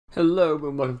Hello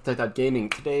and welcome to Gaming.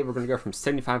 Today we're going to go from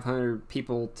 7,500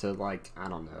 people to like, I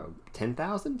don't know,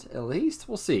 10,000 at least?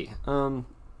 We'll see. What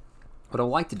I'd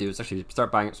like to do is actually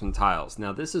start buying up some tiles.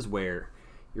 Now this is where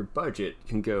your budget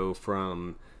can go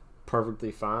from perfectly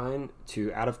fine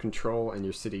to out of control and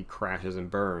your city crashes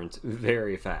and burns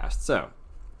very fast. So,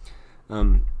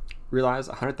 realize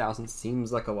 100,000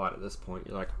 seems like a lot at this point.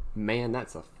 You're like, man,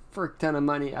 that's a frick ton of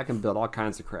money. I can build all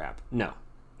kinds of crap. No,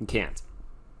 you can't.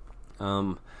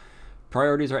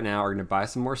 Priorities right now are going to buy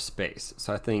some more space.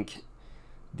 So I think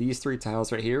these three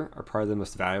tiles right here are probably the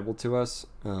most valuable to us.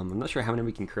 I'm not sure how many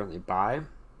we can currently buy,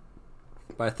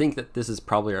 but I think that this is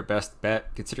probably our best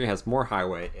bet considering it has more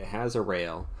highway, it has a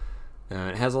rail,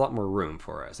 it has a lot more room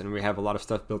for us, and we have a lot of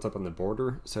stuff built up on the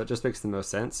border, so it just makes the most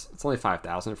sense. It's only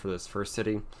 5,000 for this first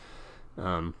city.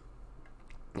 It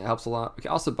helps a lot. We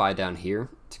can also buy down here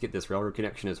to get this railroad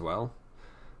connection as well.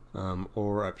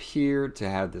 Or up here to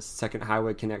have this second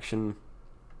highway connection.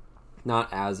 Not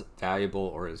as valuable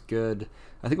or as good.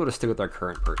 I think we'll just stick with our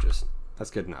current purchase.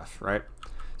 That's good enough, right?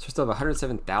 So we still have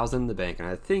 107,000 in the bank, and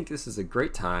I think this is a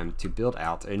great time to build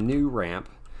out a new ramp.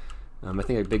 I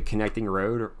think a big connecting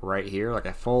road right here, like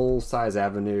a full-size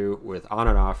avenue with on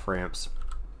and off ramps.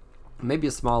 Maybe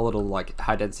a small little like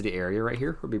high-density area right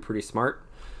here would be pretty smart.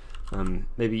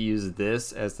 Maybe use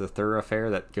this as the thoroughfare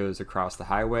that goes across the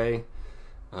highway.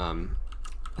 I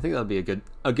think that'll be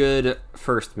a good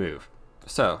first move.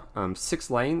 So 6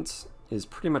 lanes is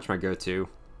pretty much my go-to.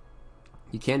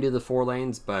 You can do the 4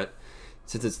 lanes, but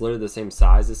since it's literally the same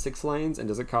size as 6 lanes and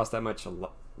doesn't cost that much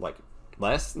like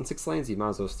less than 6 lanes, you might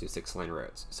as well just do 6-lane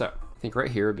roads. So I think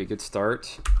right here would be a good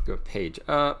start. Go page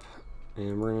up,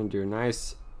 and we're gonna do a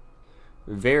nice,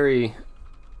 very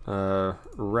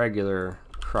regular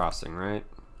crossing, right?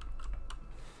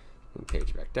 And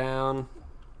page back down.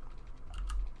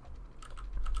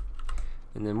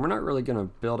 And then we're not really going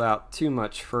to build out too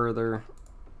much further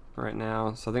right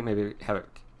now. So I think maybe have it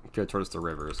go towards the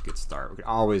river is a good start. We can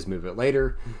always move it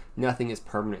later. Nothing is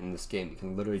permanent in this game. You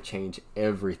can literally change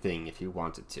everything if you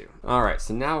wanted to. All right,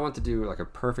 so now I want to do like a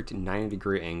perfect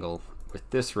 90-degree angle with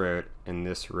this road and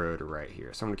this road right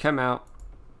here. So I'm going to come out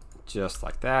just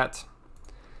like that.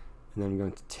 And then I'm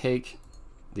going to take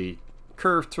the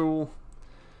curve tool,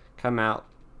 come out,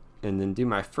 and then do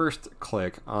my first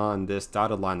click on this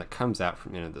dotted line that comes out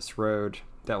from the end of this road.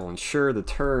 That will ensure the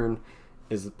turn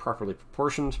is properly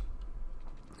proportioned.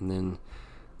 And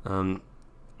then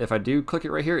if I do click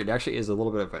it right here, it actually is a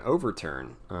little bit of an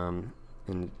overturn. And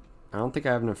I don't think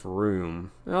I have enough room.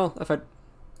 Well,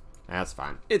 that's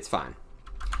fine. It's fine.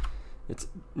 It's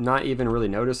not even really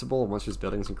noticeable once there's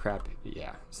buildings and crap.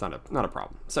 Yeah, it's not a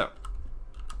problem. So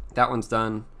that one's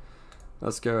done.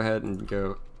 Let's go ahead and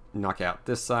go knock out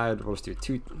this side. We'll just do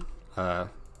 2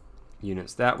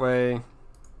 units that way.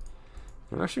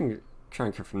 I'm actually going to try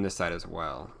and come from this side as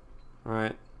well. All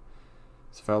right.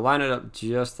 So if I line it up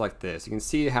just like this, you can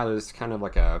see how there's kind of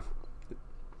like a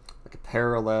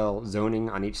parallel zoning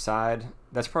on each side.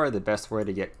 That's probably the best way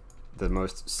to get the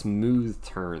most smooth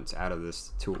turns out of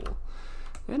this tool.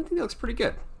 And I think that looks pretty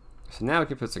good. So now we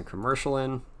can put some commercial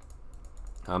in.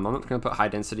 I'm not going to put high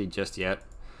density just yet.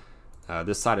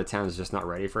 This side of town is just not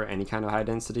ready for any kind of high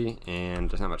density, and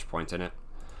there's not much point in it.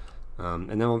 And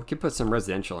then we can put some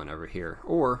residential in over here.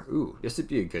 Or, ooh, this would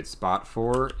be a good spot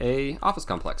for a office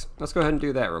complex. Let's go ahead and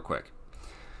do that real quick.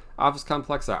 Office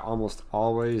complex, I almost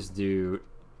always do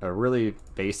a really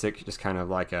basic, just kind of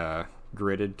like a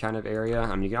gridded kind of area.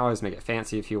 I mean, you can always make it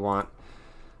fancy if you want.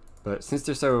 But since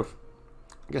they're so,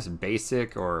 I guess,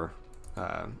 basic, or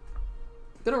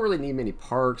they don't really need many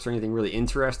parks or anything really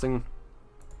interesting,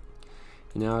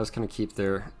 you know, I just kind of keep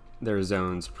their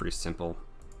zones pretty simple.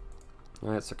 All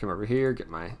right, so come over here, get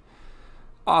my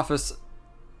office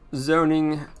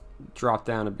zoning, drop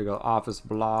down a big old office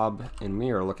blob, and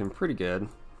we are looking pretty good.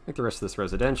 Make the rest of this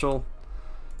residential.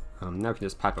 Now we can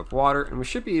just pipe up water, and we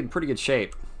should be in pretty good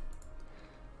shape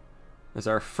as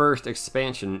our first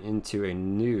expansion into a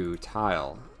new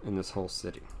tile in this whole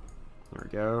city. There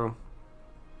we go.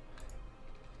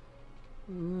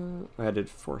 I did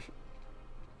 40,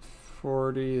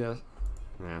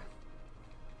 yeah,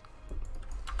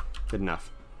 good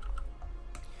enough.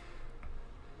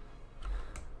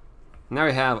 Now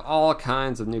we have all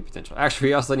kinds of new potential. Actually,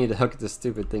 we also need to hook this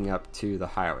stupid thing up to the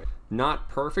highway. Not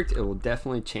perfect, it will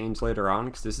definitely change later on,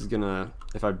 because this is gonna,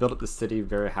 if I build up the city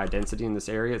very high density in this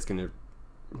area, it's gonna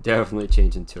definitely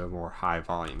change into a more high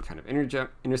volume kind of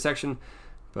intersection,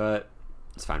 but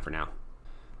it's fine for now.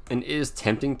 And it is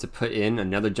tempting to put in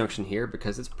another junction here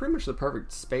because it's pretty much the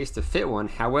perfect space to fit one.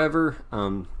 However,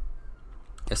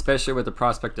 especially with the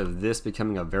prospect of this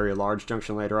becoming a very large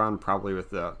junction later on, probably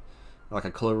with the like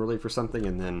a clover leaf or something,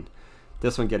 and then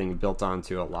this one getting built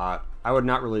onto a lot. I would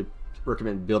not really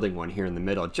recommend building one here in the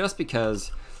middle, just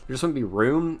because there just wouldn't be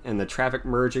room, and the traffic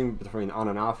merging between on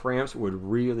and off ramps would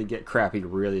really get crappy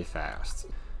really fast.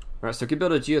 All right, so we can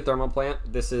build a geothermal plant.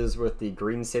 This is with the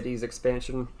Green Cities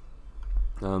expansion.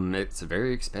 It's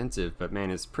very expensive, but man,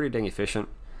 it's pretty dang efficient.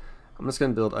 I'm just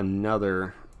gonna build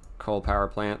another coal power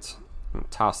plant and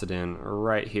toss it in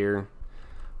right here.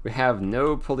 We have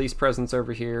no police presence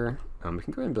over here. We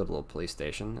can go ahead and build a little police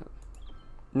station.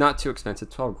 Not too expensive,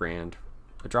 12 grand.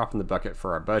 A drop in the bucket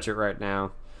for our budget right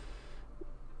now.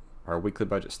 Our weekly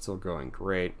budget's still going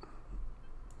great.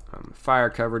 Fire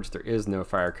coverage, there is no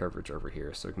fire coverage over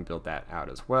here, so we can build that out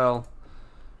as well.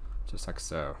 Just like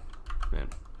so. Man,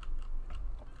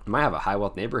 we might have a high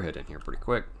wealth neighborhood in here pretty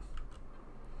quick.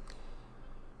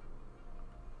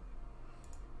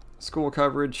 School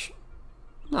coverage,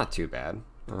 not too bad.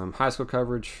 High school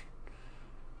coverage,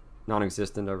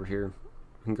 non-existent over here.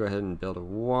 We can go ahead and build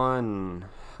one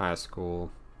high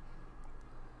school.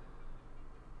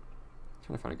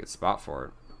 Trying to find a good spot for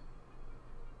it.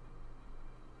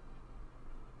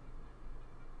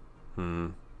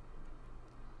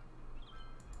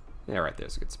 Yeah, right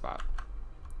there's a good spot.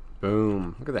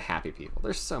 Boom. Look at the happy people.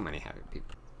 There's so many happy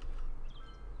people.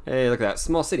 Hey, look at that.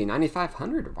 Small city,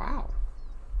 9,500. Wow.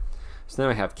 So now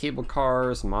we have cable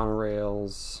cars,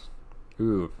 monorails.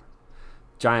 Ooh.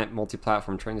 Giant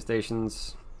multi-platform train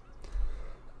stations.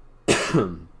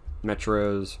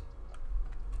 Metros.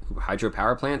 Ooh, hydro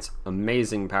power plants.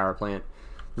 Amazing power plant.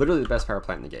 Literally the best power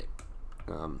plant in the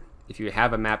game. If you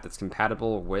have a map that's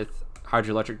compatible with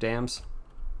hydroelectric dams,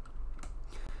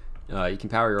 you can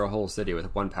power your whole city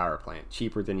with one power plant,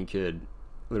 cheaper than you could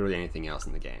literally anything else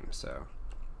in the game. So,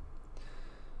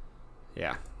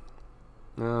 yeah.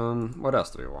 What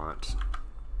else do we want?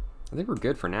 I think we're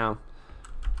good for now.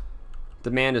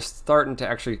 Demand is starting to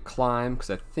actually climb because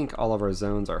I think all of our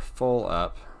zones are full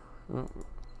up. Oh,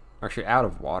 actually out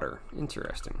of water.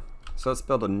 Interesting. So let's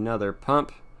build another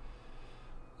pump.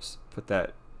 Just put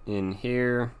that in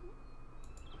here.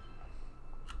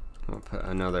 We'll put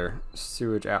another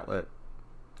sewage outlet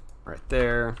right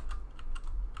there.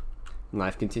 And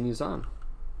life continues on.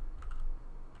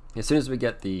 As soon as we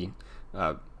get the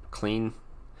clean,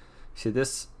 see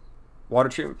this water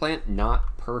treatment plant,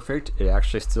 not perfect. It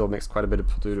actually still makes quite a bit of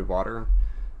polluted water.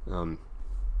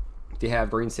 If you have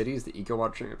Green Cities, the eco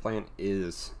water treatment plant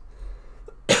is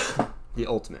the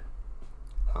ultimate.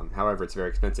 However, it's very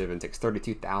expensive and takes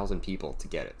 32,000 people to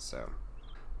get it. So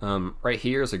right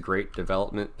here is a great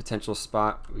development potential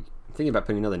spot. I'm thinking about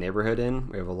putting another neighborhood in.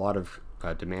 We have a lot of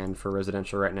demand for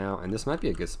residential right now, and this might be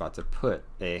a good spot to put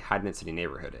a high density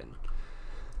neighborhood in.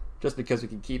 Just because we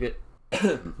can keep it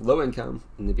low income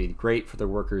and it'd be great for the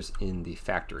workers in the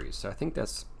factories. So I think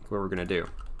that's what we're gonna do.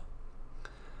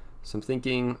 So I'm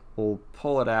thinking we'll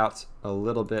pull it out a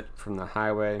little bit from the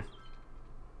highway,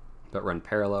 but run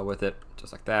parallel with it,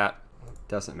 just like that.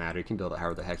 Doesn't matter, you can build it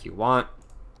however the heck you want.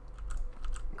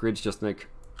 Grids just make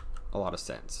a lot of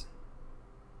sense.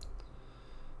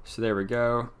 So there we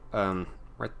go.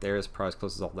 Right there is probably as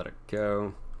close as I'll let it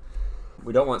go.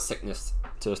 We don't want sickness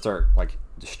to start like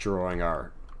destroying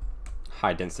our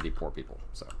high density poor people.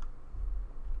 So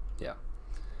yeah,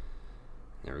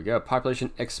 there we go.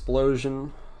 Population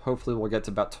explosion. Hopefully we'll get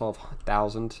to about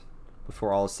 12,000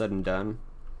 before all is said and done.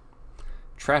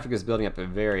 Traffic is building up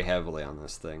very heavily on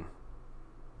this thing.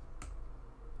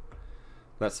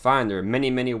 That's fine. There are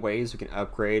many ways we can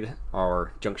upgrade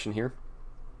our junction here.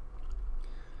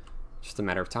 Just a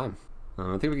matter of time.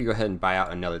 I think we can go ahead and buy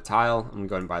out another tile. I'm gonna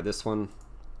go ahead and buy this one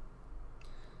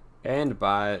and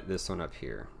buy this one up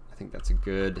here. I think that's a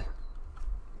good.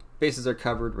 Bases are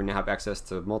covered. We now have access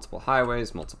to multiple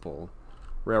highways, multiple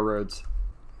railroads.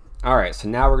 All right, so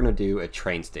now we're gonna do a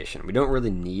train station. We don't really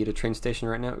need a train station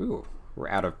right now. Ooh, we're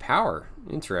out of power.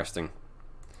 Interesting.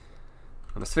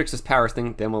 Let's fix this power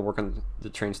thing, then we'll work on the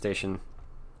train station.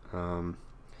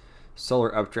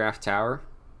 Solar updraft tower.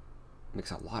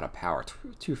 Makes a lot of power,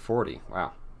 240,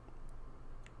 wow.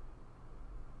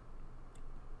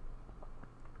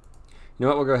 You know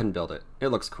what, we'll go ahead and build it. It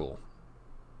looks cool.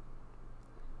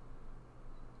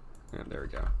 Yeah, there we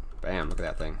go. Bam, look at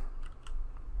that thing.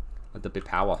 Let the big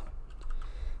power.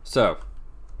 So,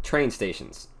 train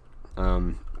stations.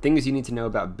 Things you need to know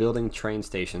about building train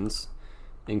stations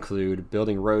include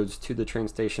building roads to the train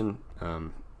station,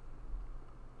 and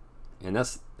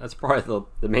that's probably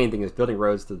the main thing, is building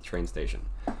roads to the train station.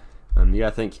 You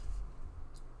gotta think,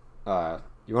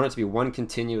 you want it to be one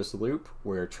continuous loop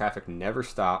where traffic never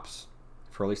stops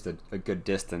for at least a good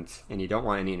distance, and you don't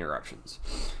want any interruptions.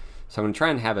 So I'm gonna try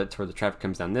and have it to where the traffic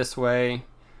comes down this way,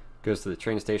 goes to the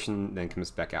train station, then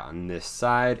comes back out on this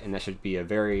side, and that should be a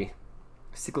very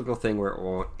cyclical thing where it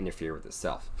won't interfere with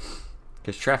itself.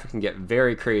 Because traffic can get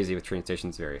very crazy with train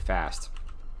stations very fast.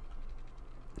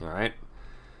 Alright,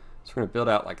 so we're going to build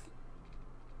out like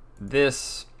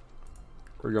this.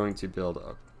 We're going to build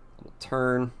a little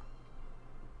turn.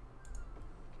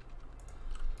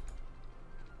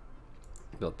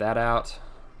 Build that out,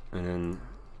 and then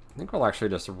I think we'll actually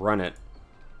just run it.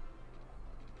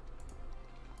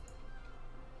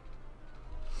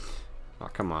 Oh,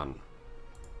 come on.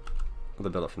 We'll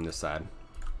build it from this side.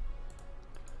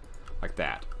 Like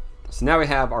that. So now we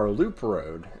have our loop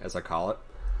road, as I call it.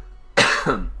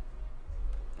 And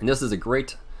this is a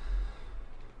great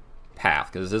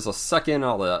path, because this will suck in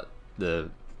all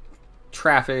the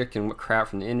traffic and crap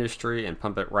from the industry and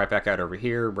pump it right back out over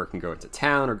here, where it can go into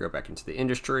town or go back into the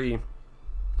industry.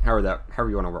 However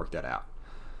you want to work that out.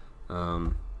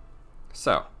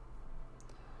 So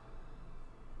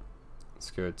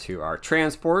let's go to our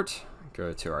transport,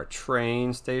 go to our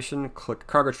train station, click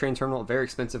cargo train terminal. Very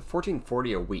expensive,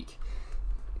 $14.40 a week.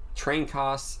 Train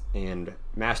costs and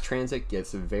mass transit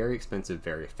gets very expensive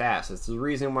very fast. It's the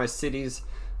reason why cities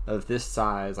of this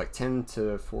size, like 10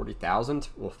 to 40,000,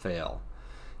 will fail,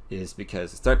 is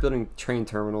because they start building train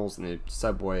terminals and the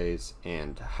subways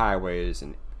and highways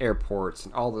and airports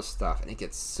and all this stuff, and it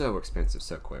gets so expensive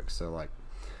so quick. So like,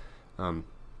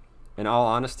 in all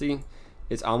honesty,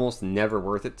 it's almost never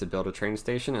worth it to build a train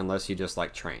station unless you just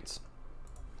like trains.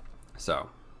 So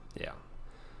yeah.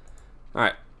 All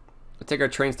right, we'll take our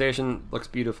train station. Looks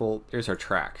beautiful. Here's our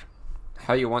track.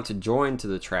 How you want to join to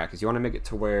the track is you want to make it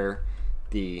to where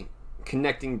the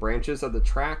connecting branches of the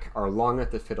track are long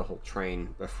enough to fit a whole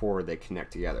train before they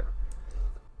connect together.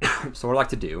 So what I like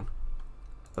to do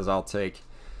is I'll take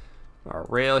our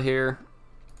rail here,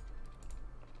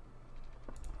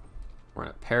 run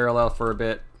it parallel for a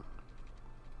bit,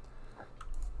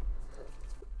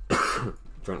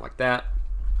 join it like that.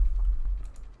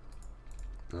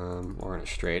 We'll run it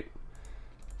straight.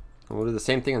 And we'll do the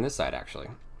same thing on this side actually.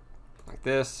 Like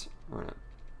this, run it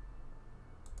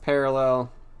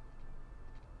parallel.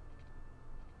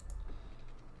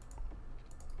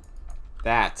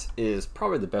 That is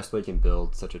probably the best way you can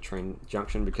build such a train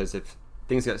junction, because if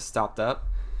things get stopped up,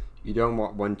 you don't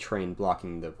want one train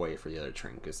blocking the way for the other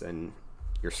train, because then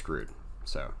you're screwed.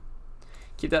 So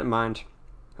keep that in mind.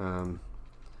 Other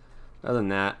than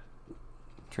that,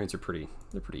 trains are pretty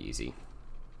easy.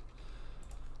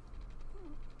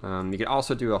 You can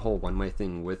also do a whole one-way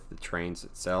thing with the trains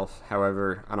itself.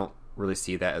 However, I don't really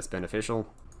see that as beneficial.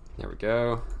 There we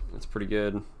go. That's pretty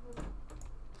good.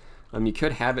 You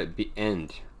could have it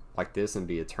end like this and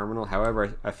be a terminal.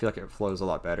 However, I feel like it flows a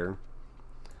lot better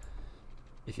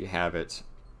if you have it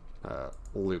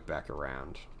loop back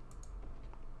around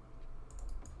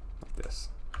like this.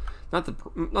 Not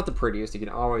the prettiest. You can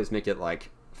always make it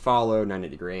like follow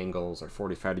 90-degree angles or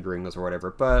 45-degree angles or whatever,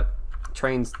 but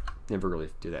trains never really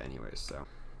do that anyways. So,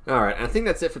 all right, I think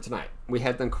that's it for tonight. We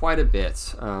have done quite a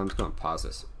bit. I'm just going to pause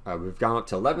this. We've gone up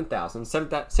to 11,000,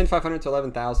 7,500 to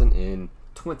 11,000 in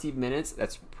 20 minutes.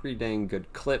 That's a pretty dang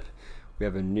good clip. We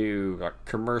have a new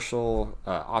commercial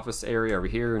office area over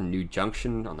here, a new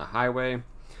junction on the highway.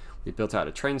 We built out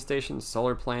a train station,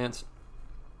 solar plant.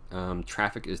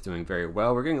 Traffic is doing very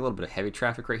well. We're getting a little bit of heavy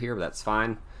traffic right here, but that's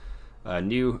fine.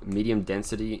 New medium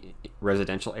density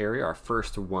residential area, our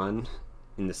first one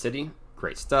in the city.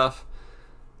 Great stuff.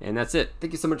 And that's it.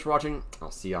 Thank you so much for watching.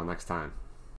 I'll see y'all next time.